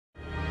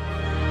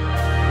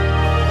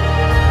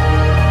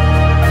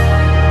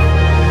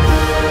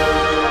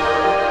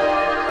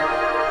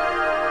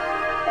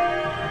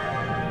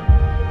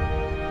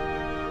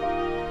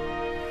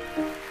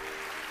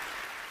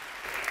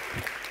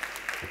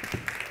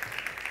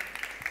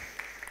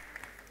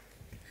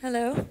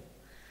Hello.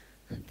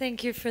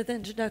 Thank you for the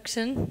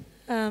introduction.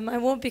 I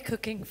won't be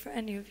cooking for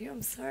any of you,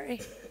 I'm sorry,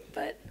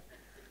 but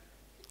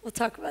we'll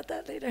talk about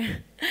that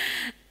later.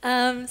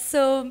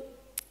 So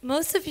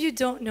most of you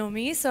don't know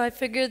me, so I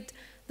figured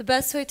the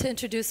best way to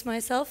introduce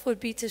myself would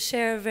be to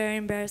share a very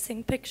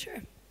embarrassing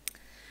picture.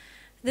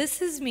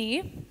 This is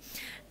me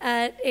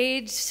at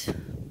age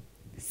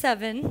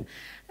 7,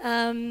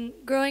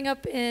 growing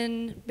up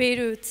in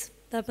Beirout,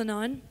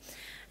 Lebanon.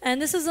 And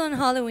this was on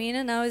Halloween,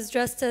 and I was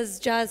dressed as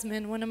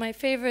Jasmine, one of my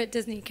favorite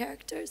Disney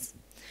characters.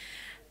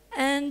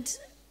 And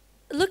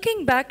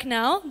looking back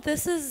now,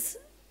 this is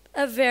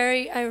a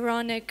very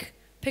ironic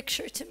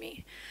picture to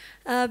me.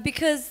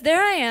 Because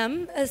there I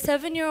am, a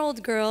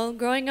 7-year-old girl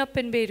growing up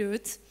in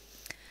Beirout,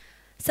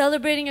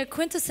 celebrating a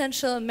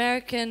quintessential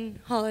American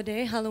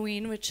holiday,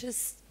 Halloween, which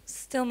is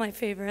still my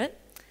favorite.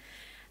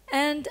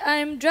 And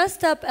I'm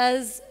dressed up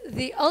as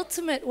the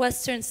ultimate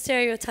Western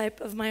stereotype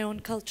of my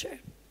own culture.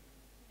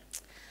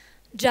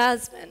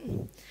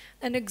 Jasmine,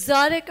 an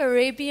exotic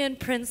Arabian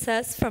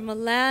princess from a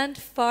land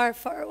far,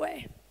 far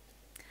away.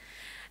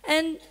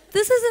 And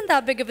this isn't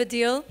that big of a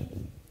deal.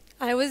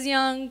 I was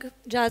young,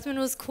 Jasmine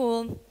was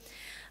cool,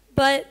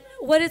 but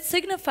what it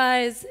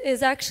signifies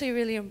is actually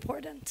really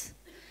important.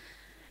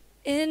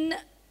 In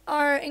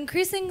our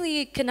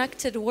increasingly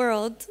connected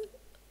world,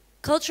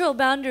 cultural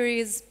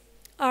boundaries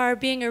are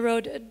being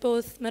eroded,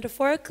 both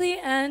metaphorically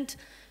and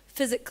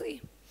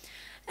physically.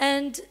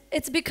 And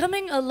it's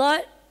becoming a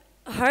lot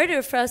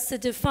harder for us to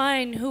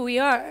define who we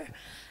are.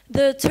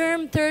 The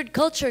term third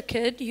culture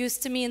kid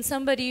used to mean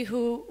somebody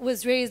who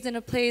was raised in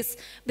a place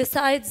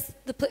besides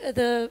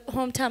the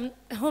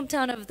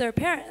hometown of their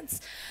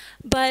parents.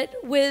 But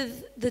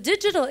with the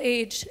digital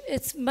age,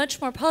 it's much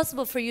more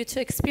possible for you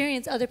to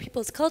experience other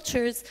people's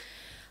cultures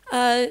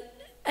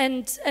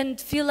and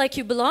feel like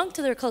you belong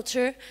to their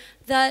culture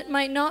that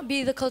might not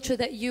be the culture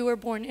that you were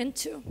born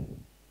into.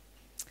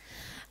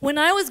 When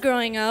I was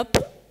growing up,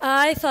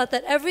 I thought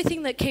that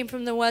everything that came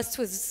from the West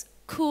was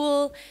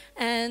cool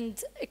and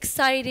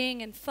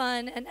exciting and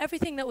fun, and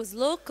everything that was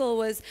local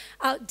was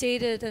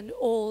outdated and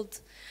old.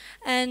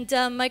 And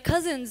my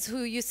cousins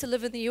who used to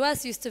live in the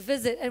US used to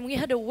visit, and we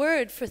had a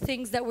word for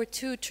things that were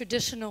too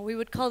traditional. We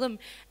would call them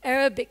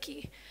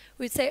Arabic-y.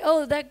 We'd say,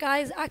 oh, that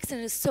guy's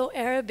accent is so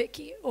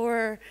Arabic-y,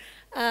 or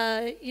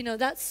you know,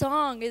 that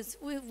song is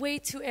way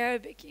too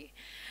Arabic-y.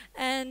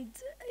 And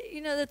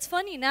you know, that's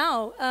funny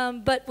now,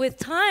 but with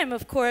time,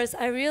 of course,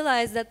 I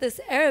realized that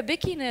this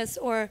Arabiciness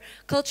or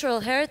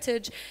cultural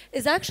heritage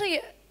is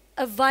actually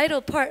a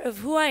vital part of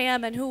who I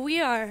am and who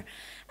we are.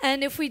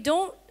 And if we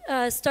don't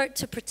start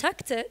to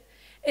protect it,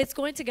 it's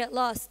going to get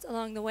lost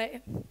along the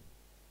way.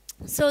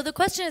 So the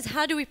question is,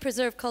 how do we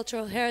preserve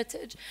cultural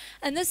heritage?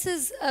 And this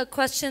is a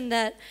question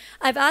that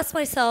I've asked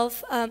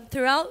myself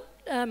throughout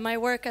my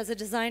work as a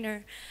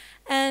designer.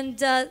 And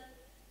the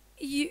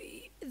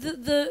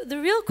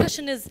real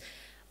question is,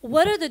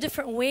 what are the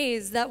different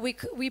ways that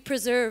we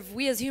preserve,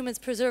 we as humans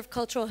preserve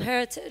cultural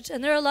heritage?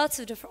 And there are lots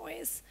of different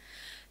ways.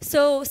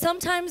 So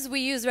sometimes we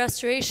use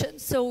restoration.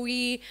 So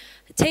we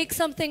take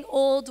something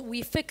old,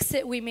 we fix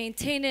it, we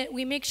maintain it,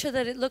 we make sure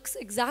that it looks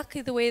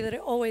exactly the way that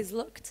it always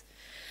looked.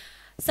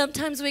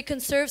 Sometimes we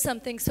conserve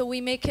something, so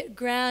we make it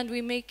grand,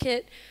 we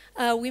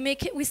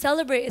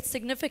celebrate its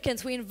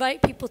significance, we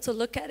invite people to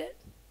look at it.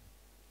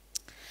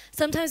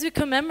 Sometimes we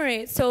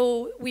commemorate,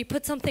 so we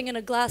put something in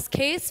a glass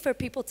case for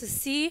people to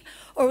see,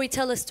 or we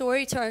tell a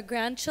story to our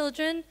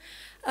grandchildren.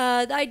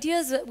 The idea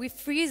is that we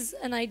freeze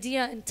an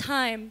idea in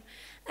time,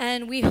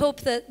 and we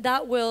hope that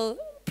that will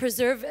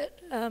preserve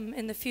it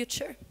in the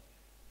future.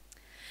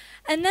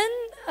 And then,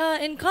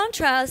 in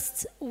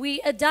contrast, we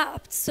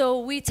adapt. So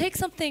we take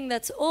something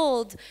that's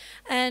old,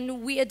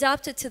 and we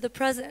adapt it to the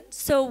present.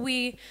 So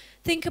we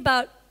think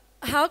about,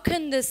 how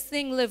can this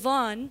thing live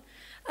on?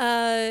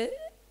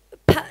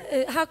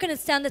 How can it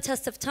stand the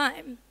test of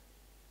time?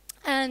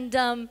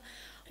 And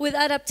with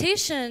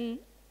adaptation,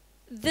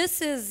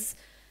 this is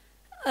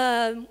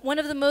one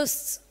of the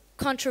most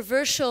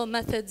controversial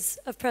methods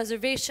of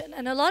preservation.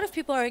 And a lot of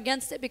people are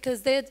against it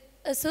because they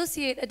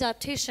associate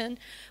adaptation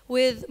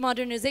with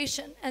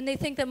modernization. And they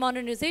think that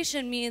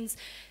modernization means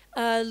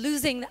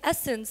losing the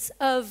essence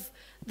of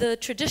the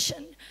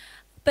tradition.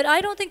 But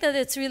I don't think that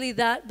it's really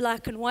that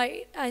black and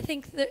white. I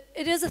think that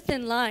it is a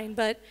thin line,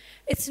 but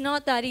it's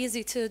not that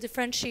easy to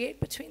differentiate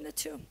between the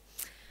two.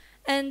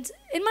 And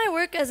in my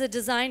work as a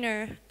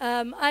designer,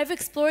 I've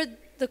explored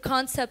the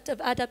concept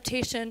of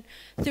adaptation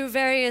through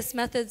various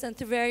methods and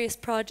through various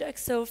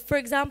projects. So for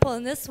example,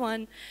 in this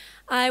one,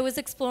 I was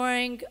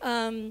exploring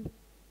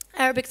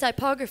Arabic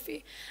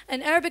typography.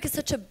 And Arabic is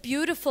such a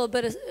beautiful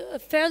but a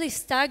fairly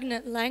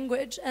stagnant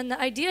language. And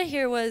the idea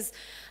here was,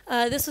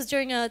 this was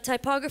during a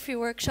typography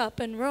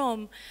workshop in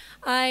Rome.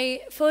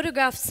 I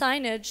photographed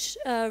signage,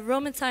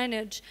 Roman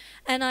signage,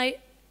 and I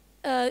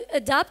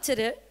adapted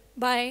it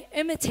by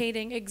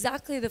imitating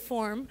exactly the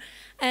form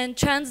and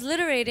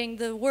transliterating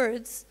the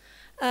words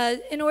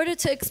in order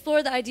to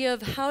explore the idea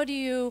of how do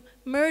you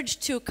merge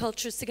two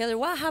cultures together.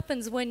 What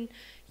happens when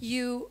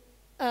you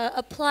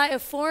apply a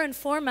foreign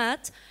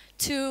format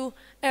to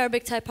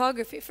Arabic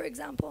typography, for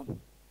example.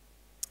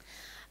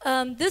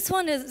 This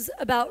one is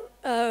about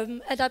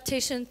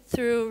adaptation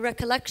through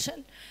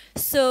recollection.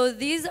 So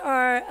these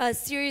are a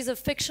series of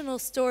fictional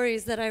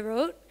stories that I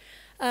wrote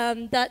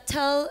that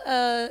tell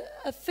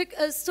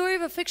a story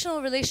of a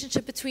fictional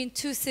relationship between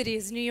two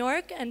cities, New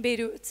York and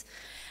Beirout.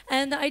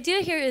 And the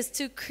idea here is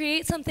to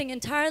create something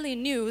entirely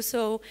new,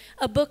 so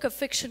a book of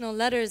fictional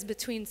letters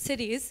between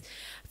cities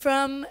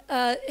from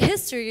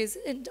histories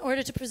in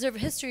order to preserve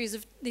histories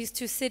of these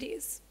two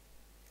cities.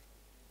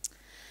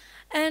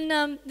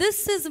 And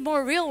this is a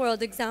more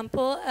real-world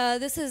example.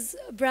 This is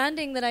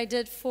branding that I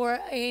did for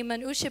a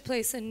manouche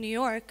place in New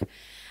York.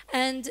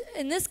 And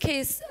in this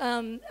case,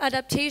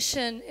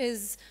 adaptation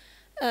is,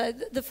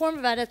 the form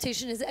of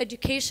adaptation is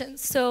education.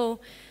 So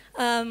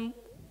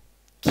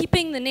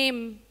keeping the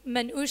name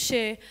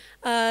manouche,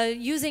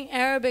 using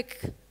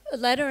Arabic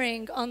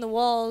lettering on the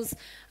walls.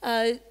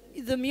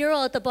 The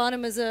mural at the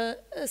bottom is a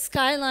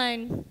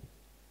skyline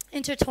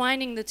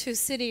intertwining the two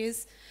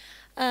cities.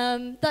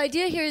 The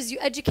idea here is you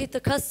educate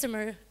the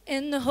customer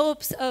in the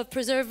hopes of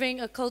preserving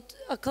a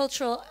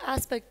cultural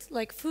aspect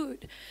like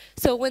food.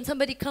 So when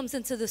somebody comes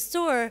into the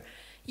store,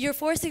 you're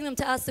forcing them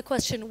to ask the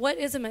question, what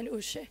is a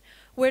manouche?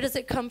 Where does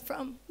it come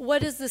from?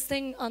 What is this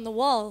thing on the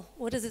wall?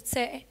 What does it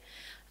say?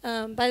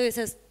 By the way, it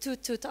says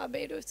Tuta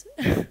Beirut.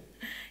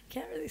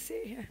 Can't really see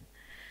it here.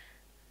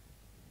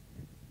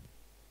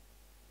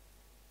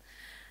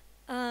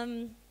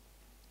 And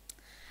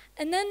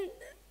then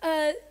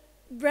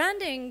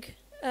branding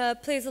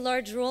plays a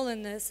large role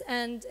in this.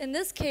 And in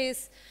this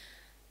case,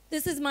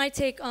 this is my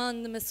take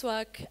on the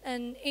miswak,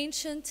 an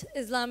ancient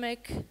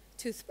Islamic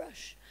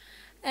toothbrush.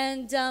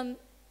 And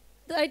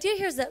the idea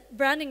here is that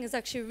branding is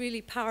actually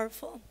really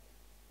powerful.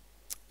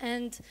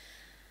 And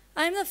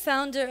I'm the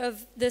founder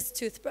of THIS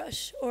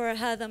Toothbrush, or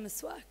هذا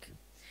مسواك.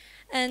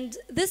 And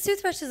this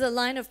toothbrush is a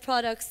line of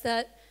products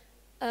that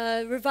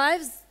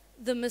revives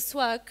the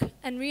miswak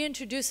and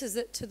reintroduces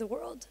it to the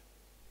world.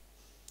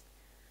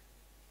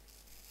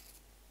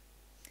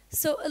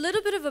 So a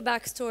little bit of a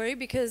backstory,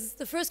 because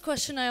the first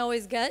question I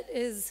always get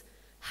is,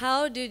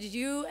 how did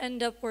you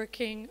end up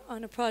working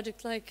on a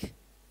project like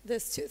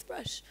this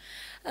toothbrush?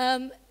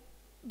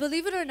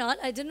 Believe it or not,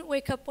 I didn't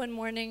wake up one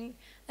morning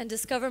and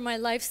discover my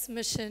life's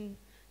mission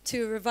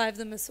to revive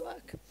the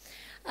miswak.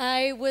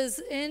 I was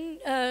in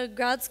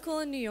grad school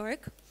in New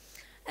York,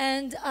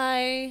 and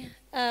I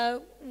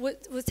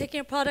was taking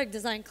a product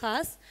design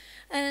class,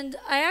 and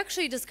I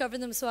actually discovered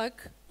the miswak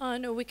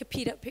on a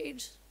Wikipedia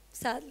page,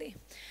 sadly,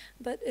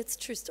 but it's a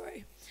true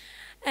story.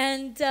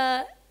 And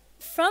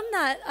from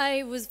that,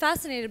 I was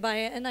fascinated by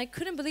it, and I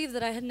couldn't believe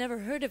that I had never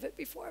heard of it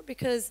before,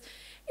 because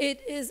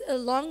it is a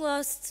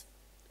long-lost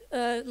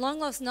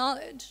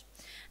knowledge.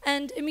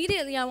 And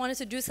immediately, I wanted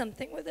to do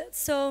something with it.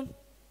 So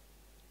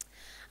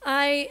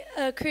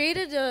I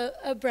created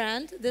a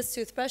brand, this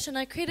toothbrush, and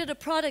I created a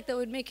product that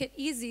would make it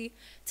easy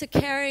to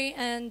carry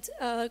and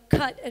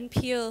cut and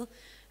peel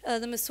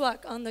the miswak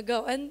on the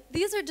go. And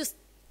these are just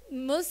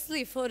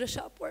mostly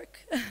Photoshop work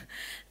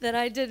that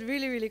I did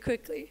really, really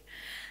quickly.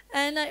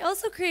 And I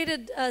also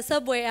created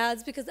Subway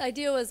ads, because the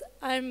idea was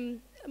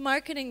I'm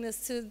marketing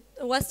this to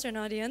a Western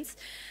audience.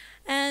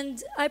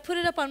 And I put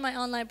it up on my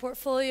online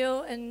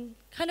portfolio and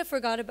kind of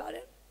forgot about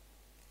it.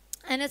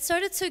 And it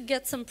started to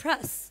get some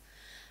press.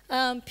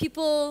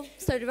 People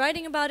started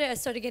writing about it. I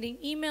started getting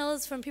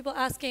emails from people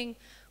asking,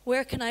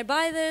 where can I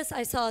buy this?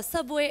 I saw a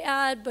Subway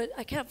ad, but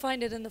I can't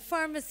find it in the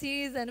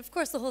pharmacies. And of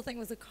course, the whole thing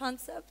was a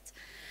concept.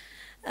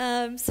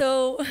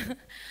 So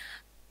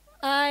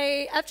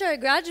after I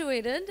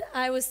graduated,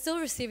 I was still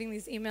receiving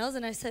these emails.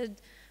 And I said,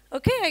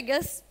 OK, I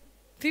guess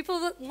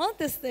people want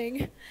this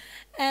thing.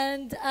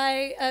 And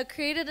I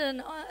created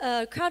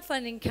a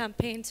crowdfunding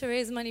campaign to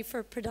raise money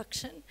for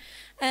production.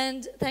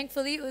 And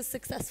thankfully, it was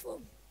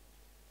successful.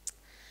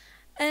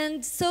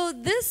 And so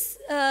this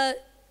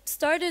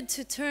started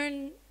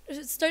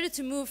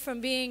to move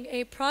from being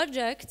a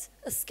project,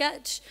 a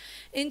sketch,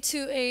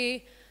 into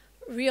a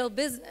real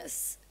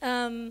business.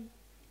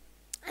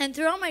 And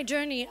throughout my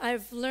journey,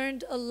 I've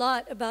learned a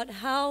lot about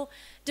how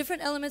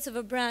different elements of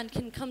a brand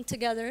can come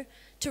together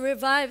to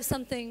revive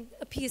something,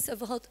 a piece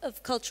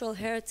of cultural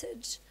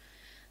heritage.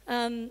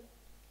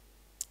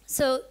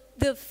 So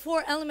the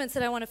 4 elements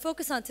that I want to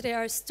focus on today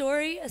are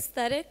story,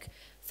 aesthetic,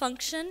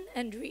 function,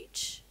 and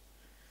reach.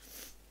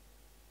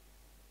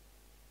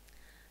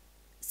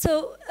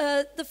 So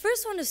the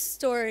first one is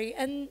story,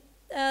 and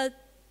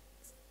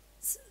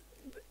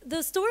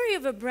the story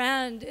of a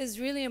brand is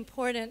really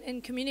important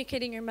in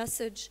communicating your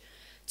message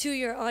to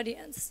your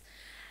audience.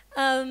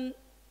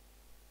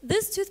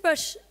 This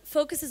toothbrush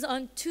focuses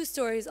on 2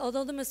 stories,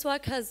 although the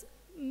miswak has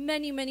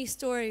many, many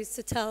stories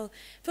to tell. It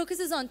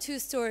focuses on 2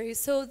 stories.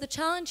 So the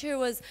challenge here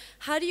was,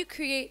 how do you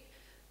create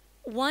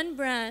one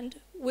brand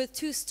with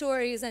 2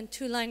 stories and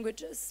 2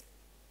 languages?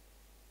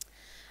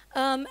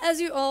 As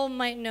you all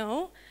might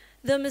know,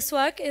 the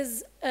miswak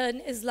is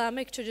an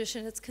Islamic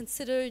tradition. It's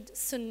considered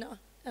sunnah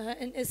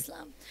in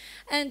Islam.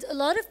 And a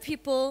lot of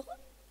people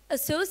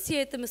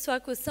associate the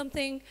miswak with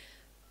something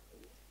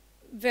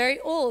very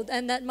old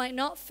and that might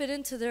not fit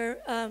into their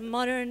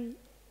modern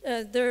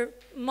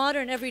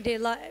everyday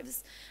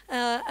lives.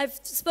 I've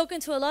spoken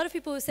to a lot of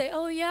people who say,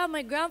 oh yeah,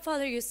 my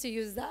grandfather used to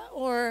use that,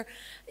 or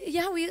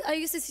yeah, I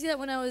used to see that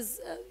when I was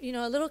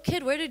a little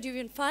kid. Where did you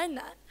even find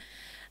that?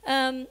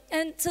 And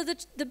so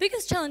the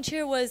biggest challenge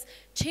here was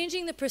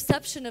changing the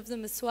perception of the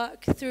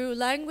miswak through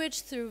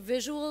language, through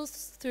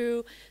visuals,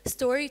 through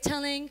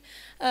storytelling.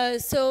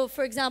 So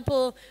for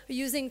example,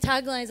 using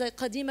taglines like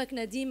قديمك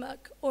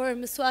نديمك or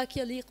مسواك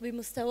يليق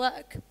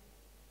بمستواك.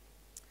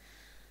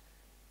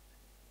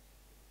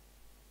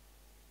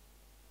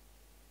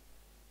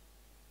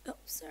 Oh,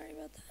 sorry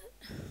about that.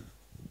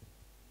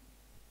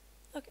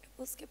 Okay,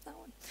 we'll skip that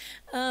one.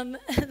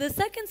 The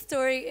second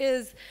story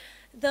is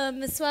the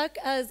miswak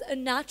as a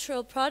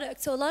natural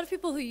product. So a lot of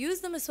people who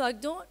use the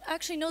miswak don't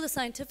actually know the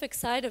scientific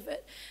side of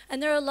it.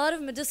 And there are a lot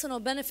of medicinal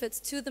benefits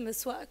to the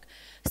miswak.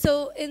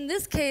 So in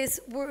this case,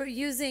 we're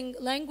using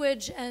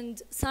language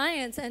and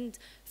science and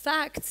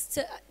facts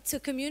to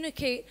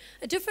communicate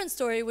a different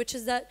story, which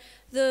is that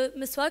the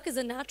miswak is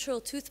a natural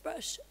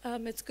toothbrush.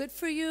 It's good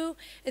for you,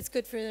 it's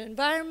good for the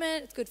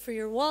environment, it's good for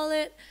your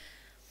wallet.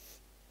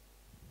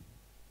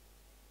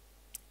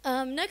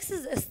 Next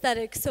is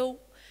aesthetic. So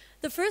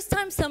the first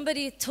time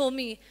somebody told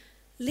me,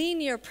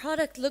 Leen, your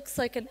product looks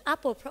like an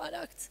Apple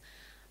product,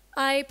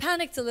 I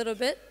panicked a little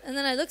bit, and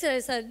then I looked at it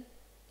and said,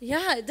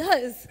 yeah, it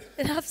does.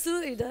 It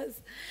absolutely does.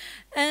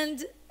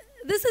 And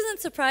this isn't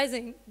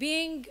surprising.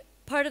 Being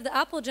part of the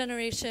Apple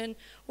generation,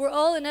 we're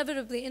all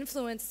inevitably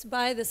influenced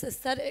by this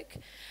aesthetic.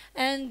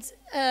 And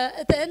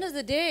at the end of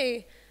the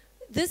day,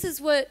 this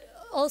is what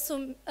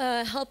also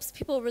helps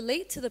people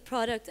relate to the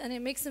product, and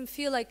it makes them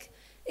feel like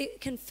it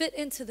can fit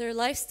into their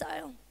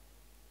lifestyle.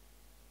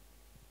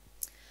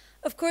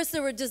 Of course,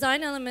 there were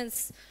design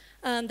elements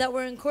that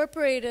were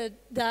incorporated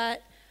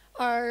that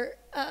are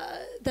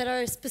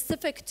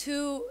specific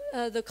to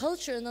the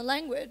culture and the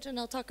language, and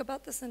I'll talk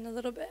about this in a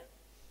little bit.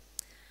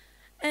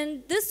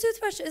 And this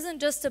toothbrush isn't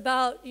just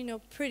about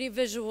pretty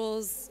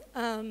visuals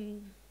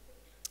and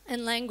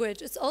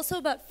language. It's also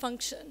about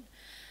function.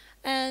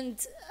 And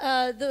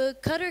the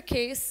cutter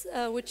case,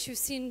 which you've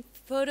seen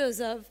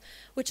photos of,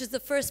 which is the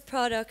first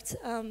product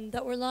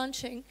that we're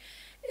launching,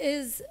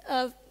 is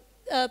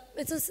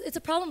it's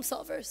a problem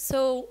solver.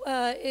 So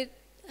it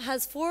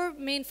has 4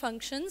 main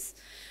functions,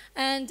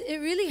 and it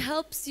really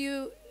helps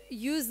you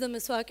use the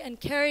miswak and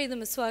carry the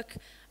miswak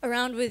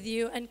around with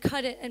you and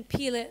cut it and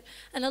peel it.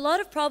 And a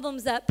lot of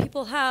problems that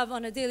people have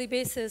on a daily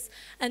basis,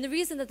 and the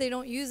reason that they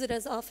don't use it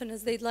as often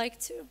as they'd like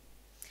to.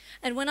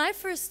 And when I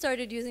first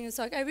started using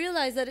miswak, I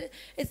realized that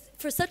it's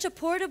for such a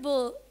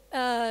portable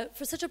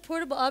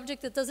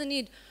object that doesn't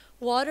need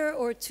water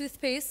or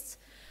toothpaste,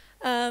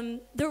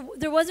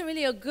 there wasn't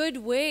really a good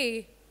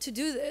way to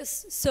do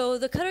this. So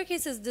the cutter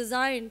case is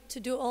designed to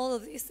do all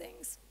of these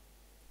things.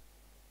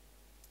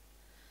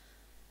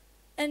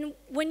 And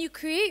when you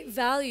create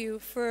value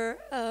for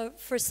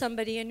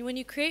somebody, and when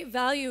you create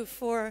value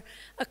for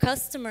a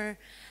customer,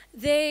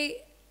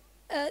 they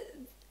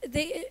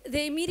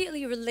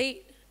immediately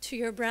relate to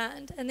your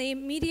brand, and they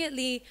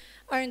immediately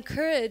are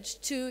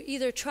encouraged to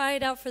either try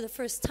it out for the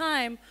first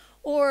time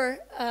or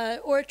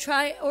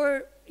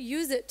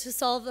use it to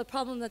solve the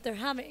problem that they're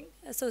having.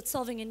 So it's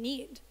solving a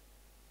need.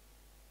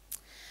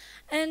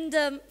 And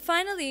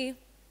finally,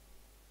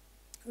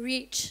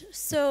 reach.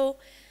 So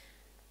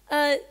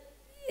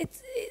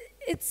it's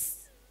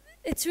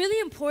really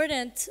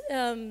important.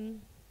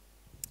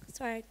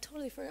 Sorry, I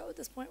totally forgot what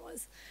this point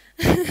was.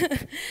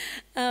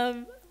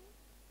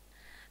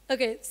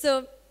 Okay,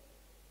 so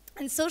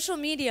in social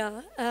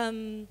media,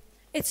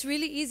 it's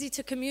really easy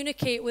to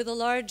communicate with a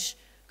large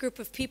group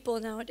of people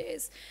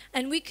nowadays.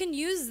 And we can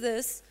use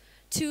this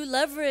to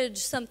leverage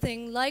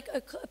something like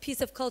a piece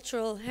of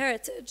cultural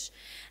heritage.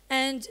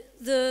 And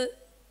the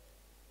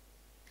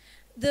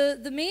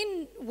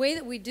main way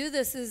that we do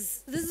this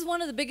is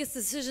one of the biggest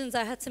decisions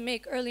I had to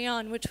make early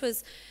on, which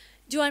was,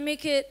 do I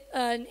make it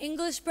an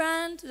English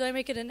brand? Do I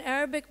make it an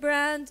Arabic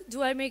brand?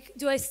 Do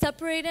I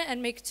separate it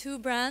and make 2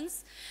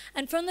 brands?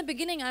 And from the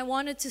beginning, I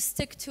wanted to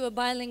stick to a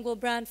bilingual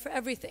brand for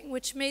everything,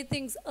 which made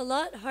things a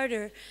lot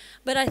harder,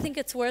 but I think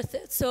it's worth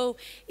it. So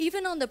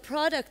even on the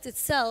product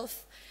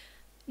itself,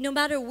 no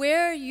matter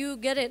where you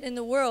get it in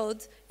the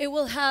world, it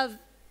will have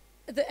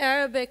the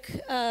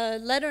Arabic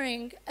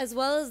lettering as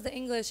well as the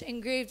English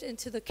engraved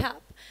into the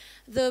cap.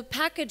 The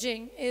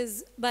packaging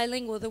is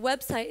bilingual, the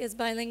website is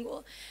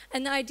bilingual.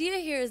 And the idea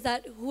here is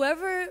that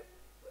whoever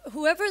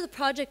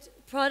the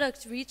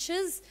product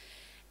reaches,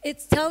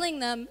 it's telling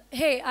them,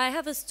 hey, I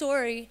have a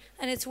story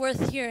and it's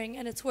worth hearing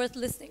and it's worth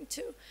listening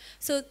to.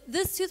 So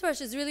this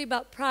toothbrush is really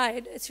about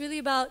pride. It's really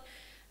about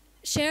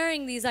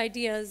sharing these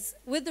ideas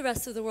with the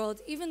rest of the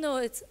world, even though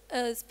it's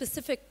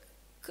specific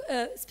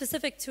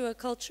to a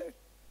culture.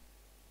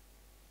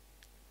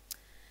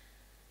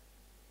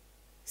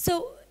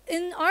 So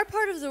in our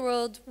part of the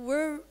world,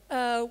 we're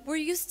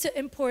used to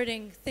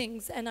importing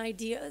things and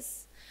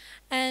ideas,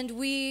 and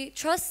we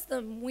trust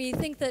them. We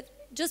think that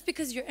just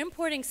because you're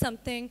importing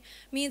something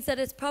means that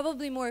it's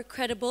probably more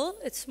credible,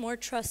 it's more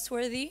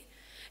trustworthy,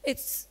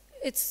 it's,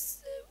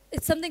 it's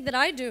something that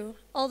I do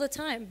all the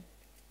time.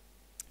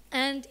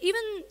 And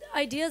even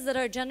ideas that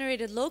are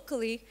generated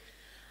locally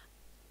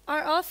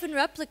are often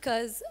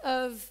replicas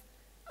of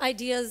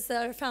ideas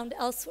that are found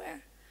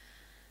elsewhere.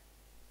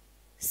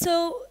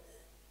 So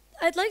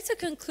I'd like to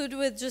conclude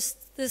with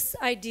just this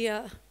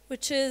idea,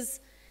 which is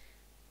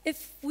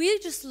if we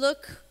just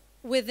look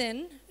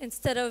within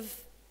instead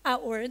of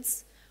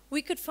outwards,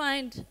 we could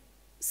find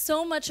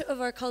so much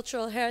of our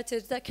cultural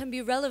heritage that can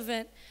be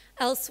relevant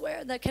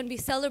elsewhere, that can be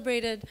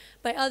celebrated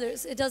by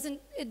others. It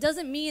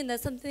doesn't mean that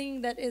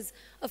something that is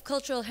of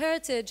cultural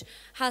heritage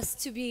has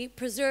to be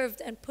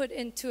preserved and put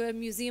into a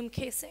museum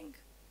casing.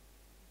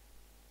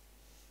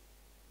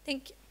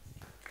 Thank you.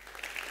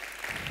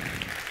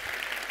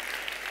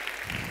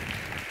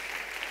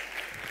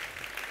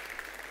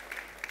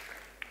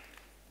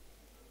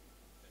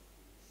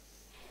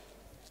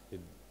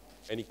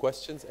 Any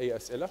questions? أي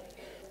أسئلة?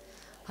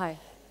 Hi.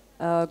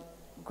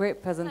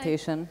 Great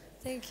presentation.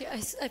 Hi. Thank you.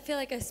 I feel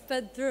like I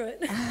sped through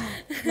it.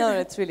 No,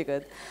 it's really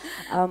good.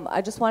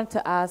 I just wanted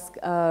to ask,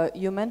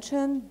 you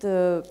mentioned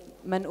the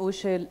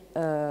Manouche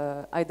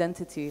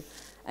identity,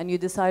 and you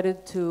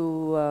decided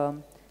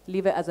to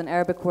leave it as an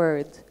Arabic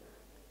word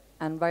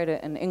and write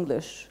it in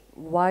English.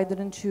 Why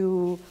didn't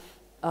you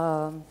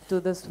do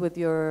this with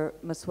your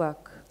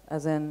مسواك,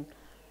 as in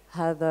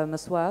هذا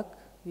مسواك?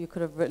 You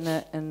could have written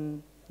it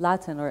in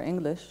Latin or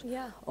English.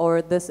 Yeah.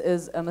 Or this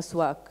is a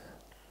مسواك,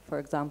 for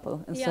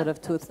example, instead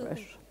of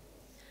toothbrush.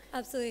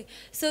 Absolutely.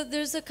 So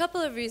there's a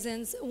couple of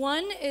reasons.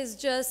 One is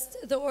just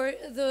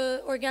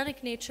the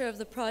organic nature of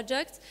the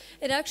project.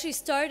 It actually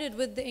started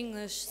with the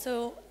English.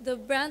 So the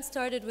brand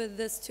started with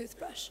this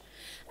toothbrush.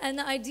 And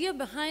the idea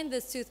behind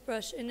this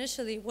toothbrush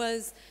initially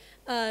was,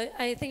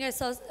 I think I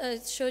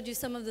showed you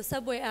some of the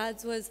Subway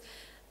ads, was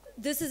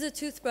this is a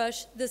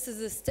toothbrush, this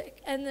is a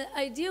stick. And the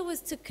idea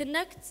was to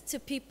connect to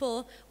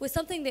people with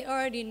something they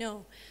already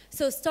know.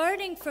 So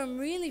starting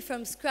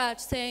from scratch,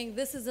 saying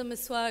this is a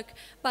miswak,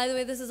 by the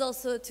way, this is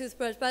also a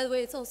toothbrush, by the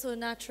way, it's also a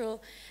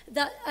natural,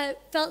 that I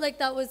felt like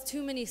that was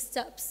too many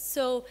steps.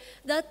 So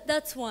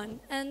that's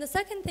one. And the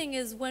second thing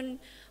is when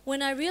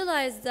I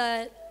realized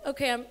that,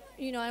 okay,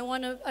 I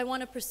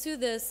want to pursue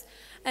this,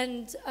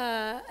 and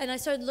I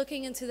started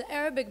looking into the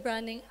Arabic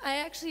branding, I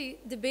actually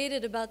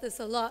debated about this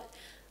a lot.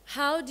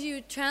 How do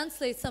you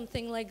translate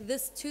something like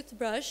this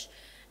toothbrush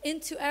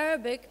into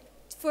Arabic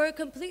for a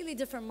completely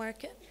different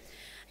market?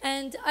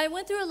 And I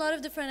went through a lot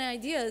of different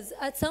ideas.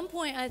 At some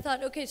point, I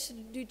thought, okay,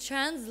 should you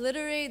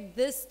transliterate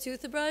this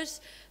toothbrush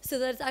so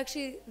that it's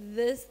actually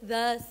this,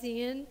 the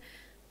scene?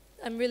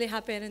 I'm really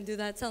happy I didn't do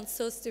that. It sounds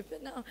so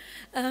stupid now.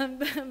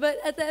 But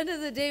at the end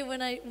of the day,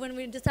 when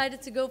we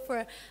decided to go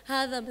for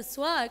هذا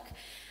مسواك,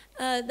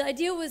 the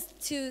idea was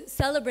to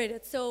celebrate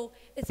it. So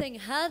it's saying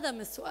هذا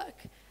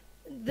مسواك.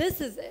 This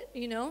is it,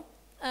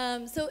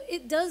 So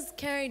it does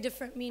carry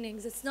different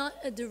meanings. It's not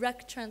a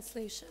direct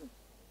translation.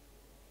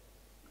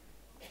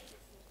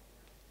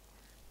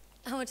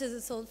 How much is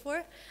it sold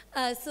for?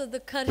 So the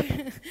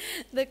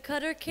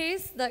cutter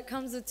case that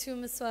comes with 2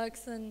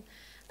 miswaks, and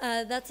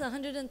that's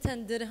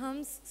 110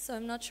 dirhams. So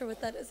I'm not sure what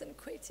that is in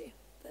Kuwaiti,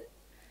 but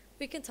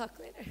we can talk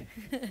later.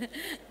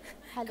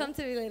 Come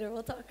to me later.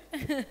 We'll talk.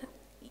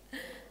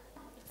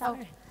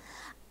 Sorry.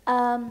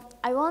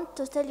 I want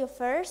to tell you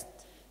first.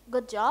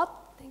 Good job.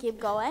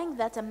 Keep going.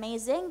 That's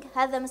amazing.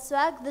 هذا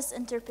مسواك, this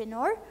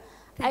entrepreneur.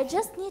 I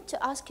just need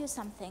to ask you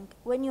something.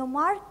 When you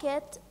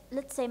market,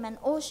 let's say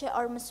Manouche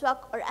or مسواك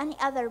or any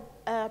other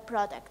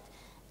product,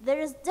 there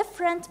is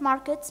different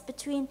markets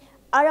between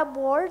Arab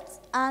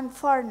words and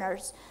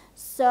foreigners.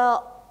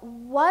 So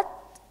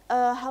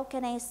how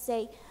can I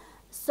say?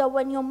 So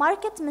when you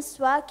market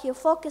مسواك, you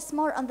focus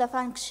more on the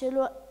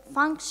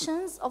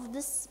functions of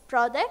this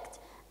product.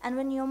 And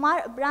when you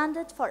brand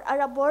it for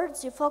Arab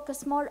words, you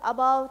focus more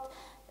about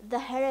the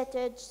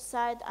heritage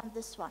side and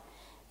this one.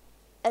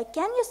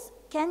 Can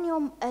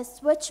you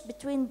switch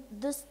between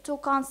these two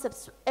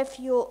concepts if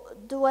you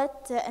do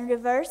it in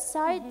reverse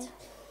side?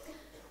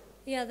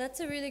 Mm-hmm. Yeah, that's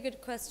a really good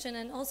question,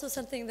 and also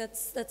something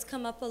that's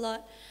come up a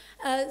lot.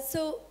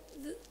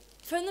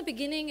 From the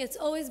beginning, it's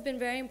always been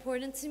very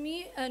important to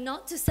me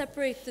not to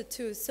separate the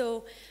two.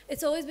 So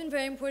it's always been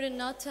very important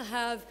not to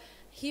have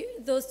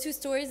those two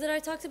stories that I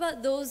talked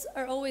about, those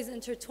are always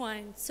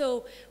intertwined.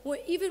 So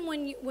even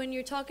when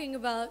you're talking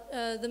about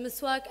the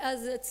miswak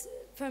as it's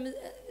from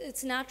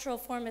its natural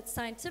form, its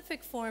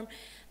scientific form,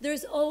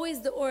 there's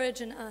always the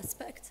origin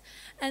aspect.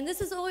 And this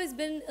has always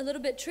been a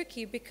little bit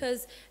tricky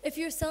because if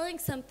you're selling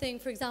something,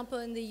 for example,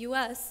 in the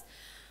US,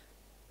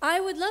 I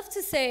would love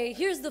to say,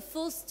 here's the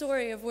full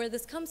story of where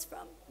this comes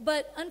from.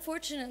 But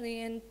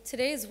unfortunately, in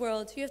today's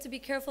world, you have to be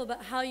careful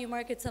about how you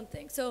market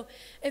something. So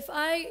if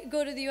I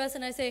go to the US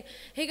and I say,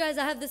 hey guys,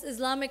 I have this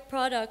Islamic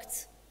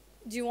product,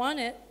 do you want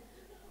it?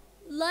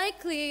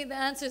 Likely the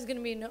answer is going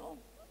to be no.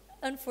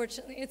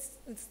 Unfortunately,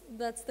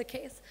 that's the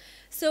case.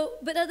 So,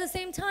 but at the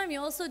same time, you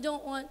also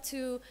don't want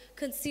to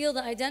conceal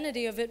the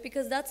identity of it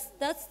because that's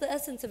the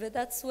essence of it.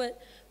 That's what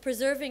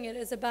preserving it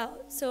is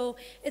about. So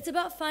it's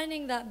about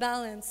finding that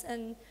balance.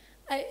 And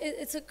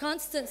it's a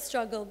constant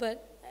struggle,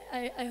 but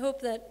I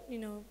hope that, you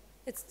know,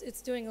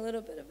 it's doing a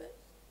little bit of it.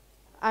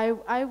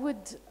 I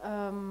would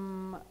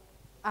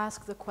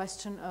ask the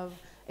question of,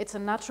 it's a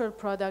natural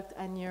product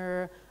and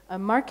you're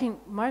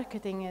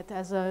marketing it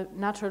as a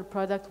natural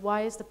product.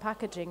 Why is the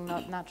packaging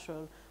not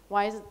natural?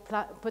 Why is it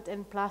put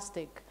in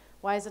plastic?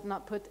 Why is it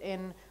not put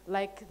in,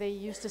 like they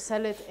used to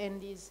sell it in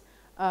these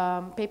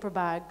paper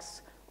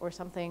bags or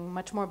something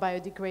much more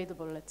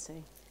biodegradable, let's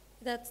say?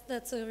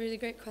 That's a really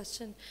great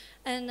question.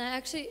 And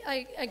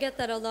I get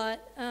that a lot.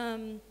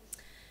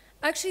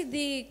 Actually,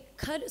 the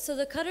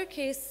cutter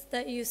case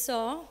that you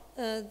saw,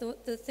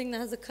 the thing that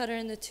has a cutter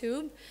in the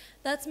tube,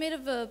 that's made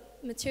of a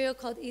material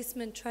called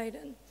Eastman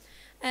Trident.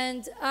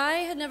 And I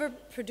had never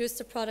produced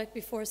a product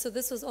before, so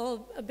this was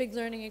all a big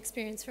learning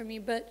experience for me.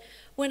 But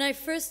when I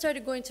first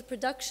started going to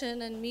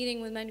production and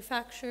meeting with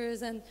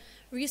manufacturers and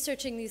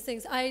researching these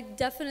things, I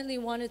definitely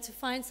wanted to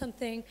find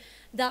something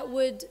that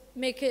would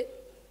make it,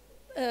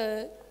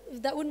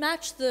 that would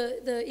match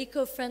the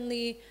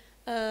eco-friendly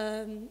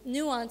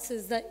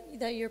nuances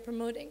that you're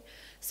promoting.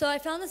 So I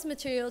found this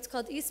material, it's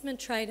called Eastman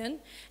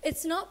Trident.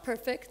 It's not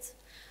perfect.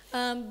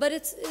 But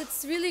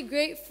it's really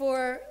great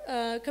for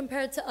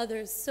compared to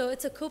others. So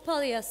it's a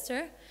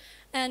copolyester,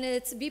 and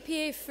it's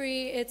BPA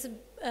free. It's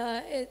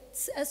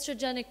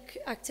estrogenic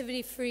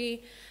activity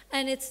free,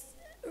 and it's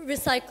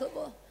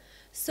recyclable.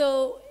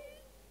 So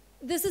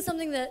this is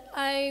something that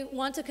I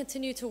want to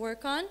continue to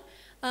work on,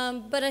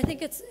 but I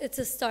think it's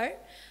a start.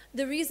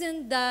 The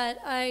reason that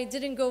I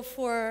didn't go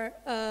for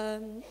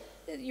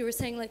you were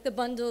saying like the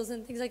bundles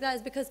and things like that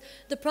is because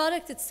the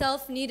product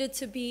itself needed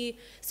to be,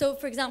 so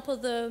for example,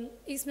 the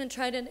Eastman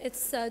Trident,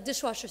 it's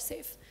dishwasher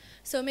safe.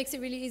 So it makes it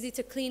really easy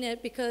to clean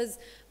it because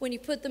when you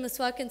put the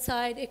miswak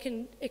inside, it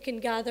can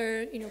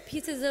gather, you know,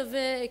 pieces of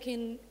it, it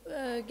can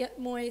get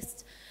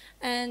moist.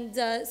 And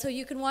so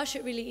you can wash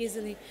it really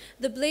easily.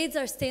 The blades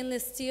are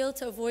stainless steel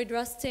to avoid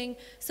rusting.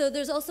 So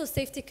there's also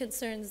safety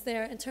concerns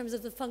there in terms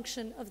of the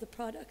function of the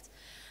product.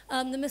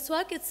 The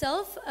miswak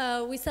itself,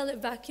 we sell it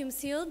vacuum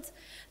sealed.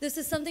 This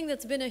is something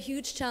that's been a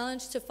huge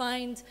challenge to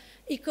find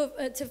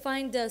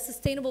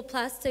sustainable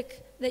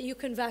plastic that you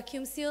can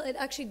vacuum seal. It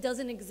actually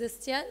doesn't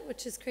exist yet,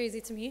 which is crazy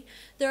to me.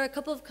 There are a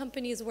couple of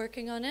companies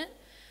working on it,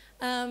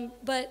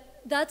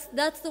 but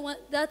that's the one.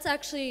 That's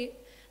actually,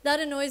 that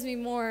annoys me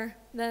more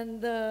than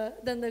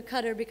the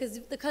cutter, because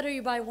the cutter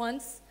you buy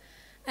once,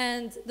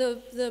 and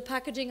the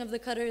packaging of the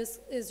cutter is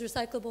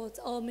recyclable. It's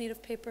all made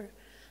of paper.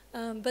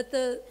 But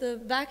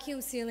the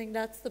vacuum sealing,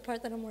 that's the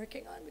part that I'm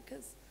working on,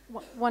 because...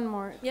 One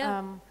more.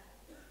 Yeah.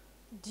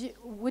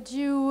 Would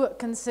you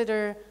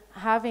consider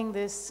having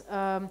this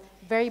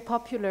very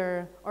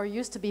popular, or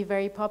used to be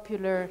very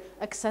popular,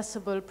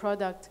 accessible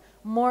product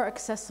more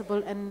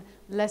accessible and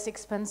less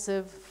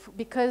expensive?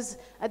 Because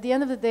at the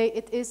end of the day,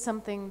 it is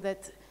something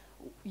that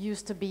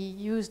used to be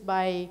used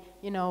by,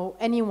 you know,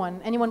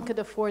 anyone could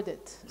afford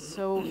it.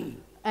 So,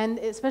 and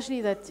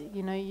especially that,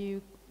 you know,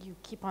 you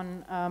keep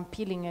on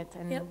peeling it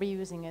and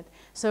reusing it.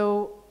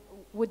 So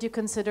would you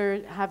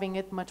consider having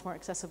it much more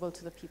accessible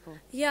to the people?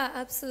 Yeah,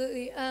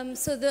 absolutely.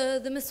 So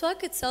the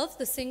miswak itself,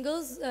 the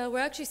singles, we're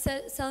actually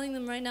selling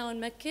them right now in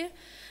Mecca.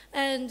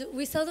 And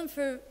we sell them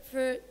for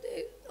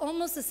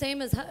almost the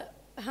same as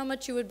how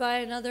much you would buy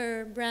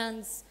another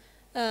brand's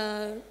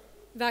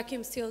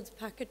vacuum sealed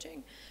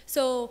packaging.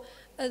 So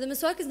the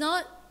miswak is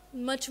not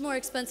much more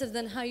expensive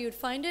than how you'd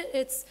find it.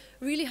 It's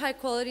really high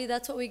quality,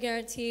 that's what we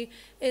guarantee.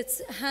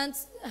 It's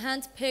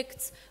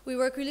hand-picked. We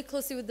work really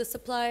closely with the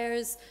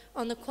suppliers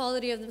on the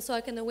quality of the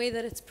miswak and the way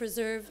that it's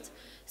preserved.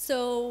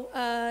 So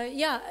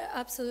yeah,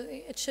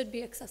 absolutely, it should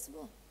be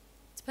accessible.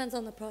 Depends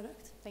on the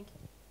product. Thank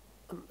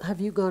you. Have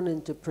you gone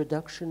into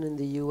production in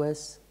the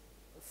US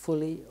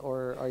fully,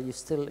 or are you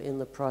still in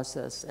the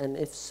process? And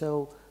if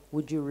so,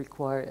 would you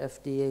require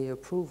FDA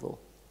approval?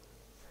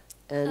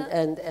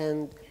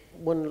 And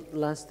one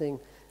last thing,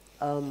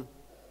 do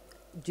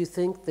you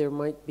think there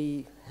might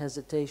be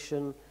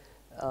hesitation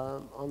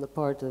on the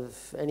part of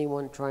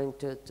anyone trying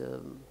to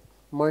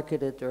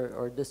market it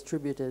or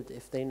distribute it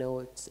if they know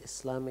it's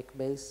Islamic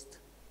based?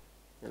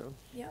 You know?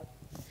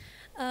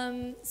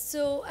 Yeah.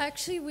 So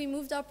actually we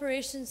moved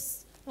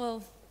operations,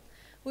 well,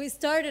 we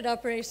started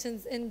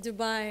operations in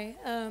Dubai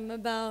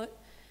about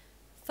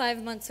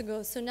 5 months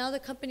ago. So now the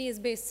company is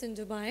based in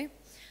Dubai.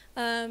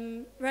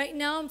 Right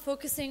now I'm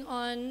focusing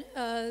on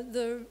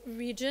the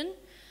region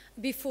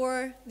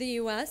before the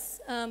US,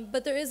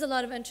 but there is a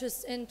lot of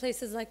interest in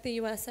places like the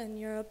US and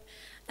Europe.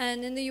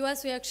 And in the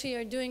US we actually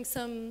are doing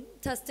some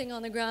testing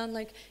on the ground,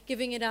 like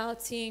giving it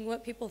out, seeing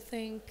what people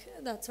think,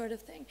 that sort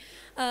of thing.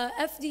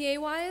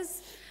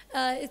 FDA-wise,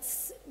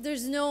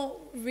 there's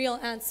no real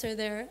answer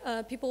there.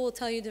 People will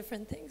tell you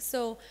different things.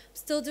 So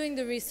still doing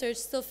the research,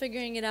 still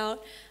figuring it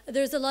out.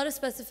 There's a lot of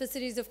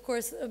specificities, of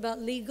course,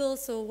 about legal,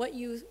 so what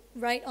you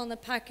write on the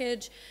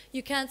package.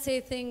 You can't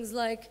say things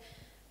like,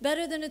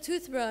 better than a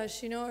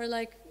toothbrush, you know, or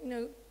like, you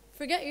know,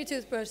 forget your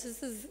toothbrush,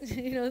 this is,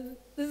 you know,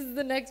 this is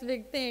the next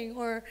big thing,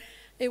 or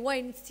it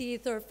whitens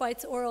teeth or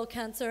fights oral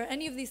cancer,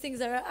 any of these things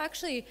that are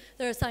actually,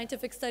 there are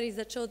scientific studies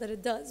that show that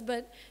it does,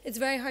 but it's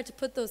very hard to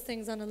put those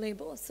things on a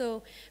label.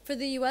 So for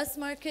the US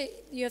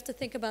market, you have to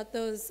think about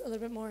those a little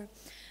bit more.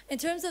 In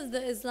terms of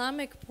the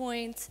Islamic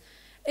point,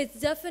 it's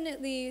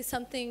definitely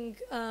something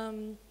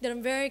that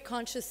I'm very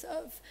conscious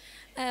of.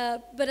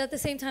 But at the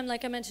same time,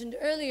 like I mentioned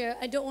earlier,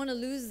 I don't want to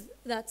lose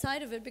that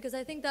side of it, because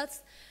I think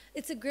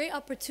it's a great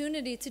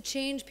opportunity to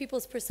change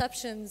people's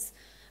perceptions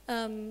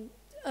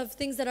of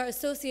things that are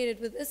associated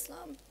with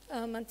Islam.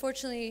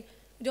 Unfortunately,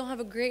 we don't have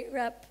a great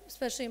rep,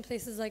 especially in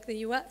places like the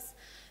US.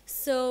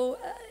 So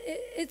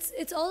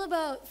it's all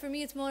about, for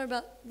me, it's more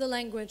about the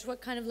language,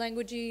 what kind of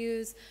language you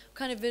use, what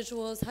kind of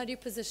visuals, how do you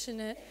position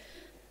it.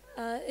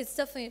 It's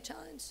definitely a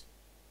challenge.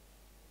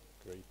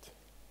 Great.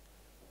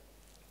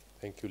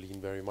 Thank you, Leen,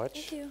 very much.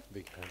 Thank you.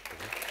 Big hand for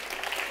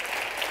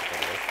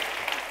that.